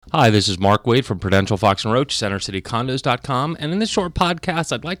Hi, this is Mark Wade from Prudential Fox & Roach, CenterCityCondos.com, and in this short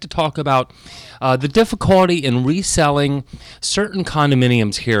podcast, I'd like to talk about the difficulty in reselling certain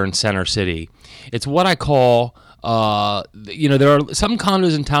condominiums here in Center City. It's what I call, there are some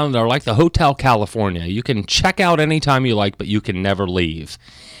condos in town that are like the Hotel California. You can check out anytime you like, but you can never leave.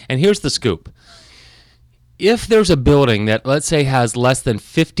 And here's the scoop. If there's a building that, let's say, has less than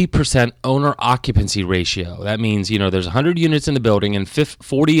 50% owner occupancy ratio, that means, there's 100 units in the building and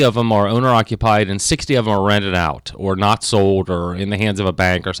 40 of them are owner occupied and 60 of them are rented out or not sold or in the hands of a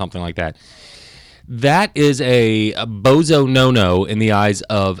bank or something like that. That is a bozo no-no in the eyes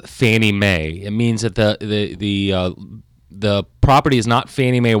of Fannie Mae. It means that the property is not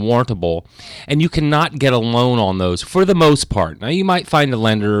Fannie Mae warrantable, and you cannot get a loan on those for the most part. Now, you might find a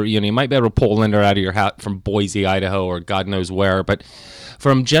lender, you might be able to pull a lender out of your hat from Boise, Idaho, or God knows where, but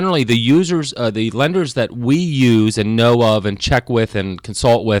from generally the users, the lenders that we use and know of and check with and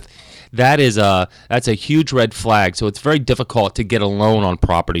consult with, that's a huge red flag. So it's very difficult to get a loan on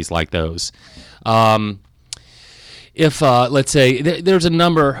properties like those. If, let's say, there's a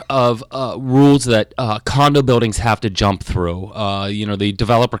number of rules that condo buildings have to jump through. The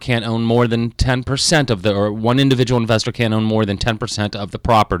developer can't own more than 10% or one individual investor can't own more than 10% of the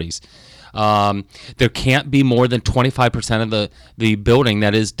properties. There can't be more than 25% of the building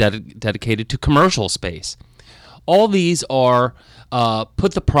that is dedicated to commercial space. All these are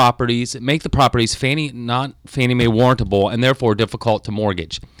make the properties not Fannie Mae warrantable and therefore difficult to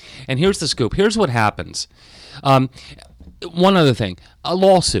mortgage. And here's the scoop. Here's what happens. One other thing, a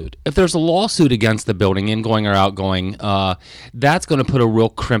lawsuit. If there's a lawsuit against the building, ingoing or outgoing, that's going to put a real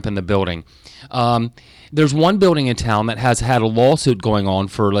crimp in the building. There's one building in town that has had a lawsuit going on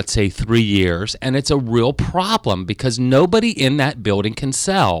for, let's say, 3 years, and it's a real problem because nobody in that building can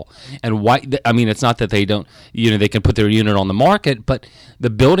sell. And why? I mean, it's not that they don't, they can put their unit on the market, but the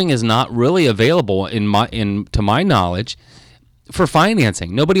building is not really available, to my knowledge, for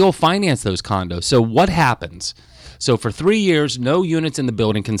financing. Nobody will finance those condos. So what happens? So for 3 years, no units in the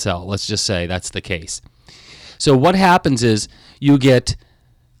building can sell. Let's just say that's the case. So what happens is you get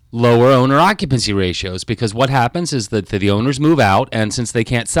lower owner occupancy ratios because what happens is that the owners move out, and since they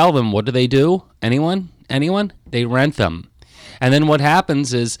can't sell them, what do? Anyone? They rent them. And then what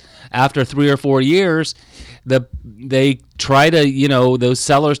happens is after 3 or 4 years, they try to, those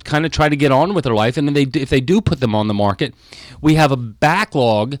sellers kind of try to get on with their life. And then if they do put them on the market, we have a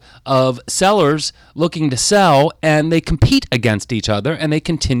backlog of sellers looking to sell, and they compete against each other, and they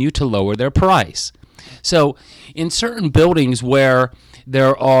continue to lower their price. So in certain buildings where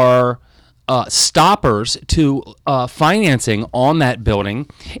there are stoppers to financing on that building,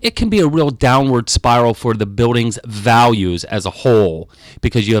 it can be a real downward spiral for the building's values as a whole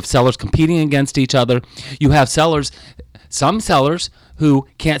because you have sellers competing against each other. You have some sellers who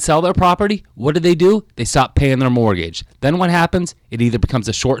can't sell their property. What do? They stop paying their mortgage. Then what happens? It either becomes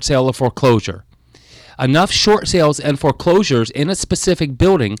a short sale or foreclosure. Enough short sales and foreclosures in a specific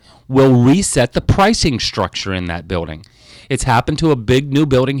building will reset the pricing structure in that building. It's happened to a big new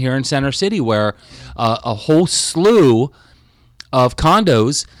building here in Center City where a whole slew of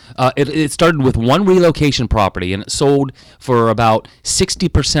condos, it started with one relocation property, and it sold for about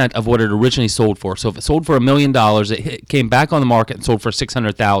 60% of what it originally sold for. So if it sold for $1 million, it came back on the market and sold for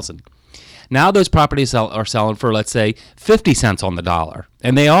 $600,000. Now those properties are selling for, let's say, 50 cents on the dollar,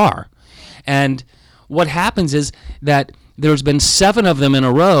 and they are. And what happens is that there's been 7 of them in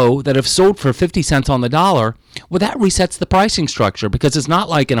a row that have sold for 50 cents on the dollar. Well, that resets the pricing structure because it's not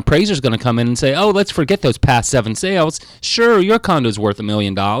like an appraiser's going to come in and say, oh, let's forget those past 7 sales. Sure, your condo's worth $1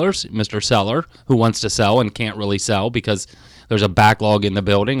 million, Mr. Seller, who wants to sell and can't really sell because there's a backlog in the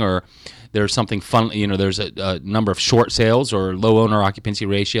building or there's something fun, there's a number of short sales or low owner occupancy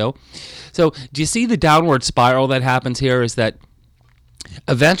ratio. So do you see the downward spiral that happens here is that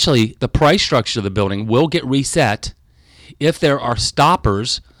eventually the price structure of the building will get reset if there are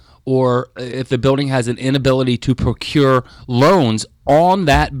stoppers or if the building has an inability to procure loans on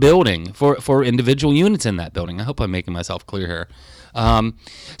that building for individual units in that building. I hope I'm making myself clear here.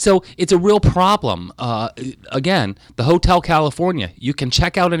 So it's a real problem. Again, the Hotel California, you can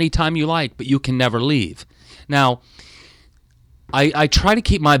check out anytime you like, but you can never leave. Now, I try to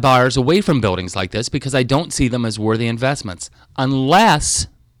keep my buyers away from buildings like this because I don't see them as worthy investments unless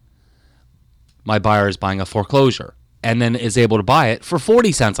my buyer is buying a foreclosure and then is able to buy it for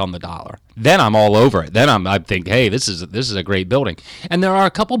 40 cents on the dollar. Then I'm all over it. Then I think, hey, this is a great building. And there are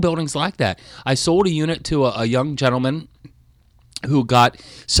a couple buildings like that. I sold a unit to a young gentleman who got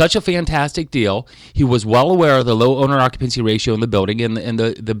such a fantastic deal. He was well aware of the low owner occupancy ratio in the building and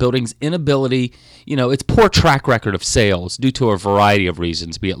the building's inability, its poor track record of sales due to a variety of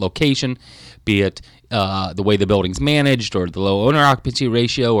reasons, be it location, be it the way the building's managed, or the low owner occupancy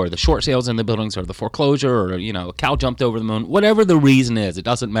ratio, or the short sales in the buildings, or the foreclosure, or, a cow jumped over the moon. Whatever the reason is, it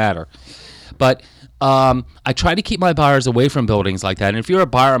doesn't matter. But I try to keep my buyers away from buildings like that. And if you're a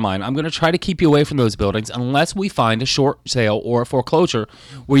buyer of mine, I'm going to try to keep you away from those buildings unless we find a short sale or a foreclosure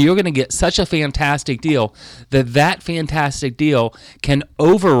where you're going to get such a fantastic deal that fantastic deal can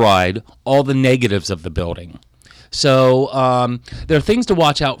override all the negatives of the building. So there are things to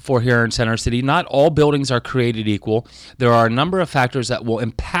watch out for here in Center City. Not all buildings are created equal. There are a number of factors that will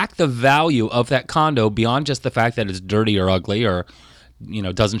impact the value of that condo beyond just the fact that it's dirty or ugly or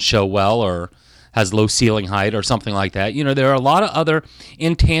doesn't show well or has low ceiling height or something like that. There are a lot of other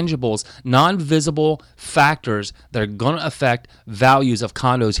intangibles, non-visible factors that are going to affect values of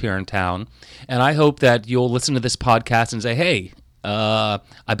condos here in town. And I hope that you'll listen to this podcast and say, hey, I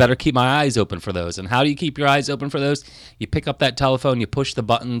better keep my eyes open for those. And how do you keep your eyes open for those? You pick up that telephone, you push the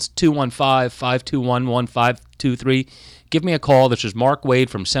buttons, 215-521-1523. Give me a call. This is Mark Wade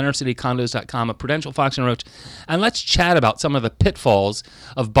from CenterCityCondos.com at Prudential Fox and Roach, and let's chat about some of the pitfalls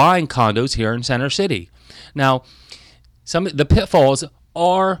of buying condos here in Center City. Now, some of the pitfalls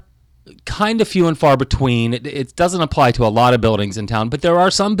are kind of few and far between. It doesn't apply to a lot of buildings in town, but there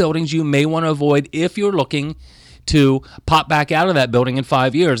are some buildings you may want to avoid if you're looking to pop back out of that building in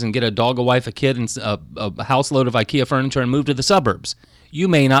 5 years and get a dog, a wife, a kid, and a house load of IKEA furniture and move to the suburbs. You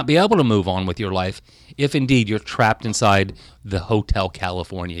may not be able to move on with your life if indeed you're trapped inside the Hotel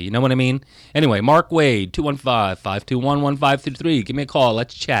California. You know what I mean? Anyway, Mark Wade, 215-521-1523. Give me a call.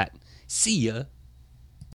 Let's chat. See ya.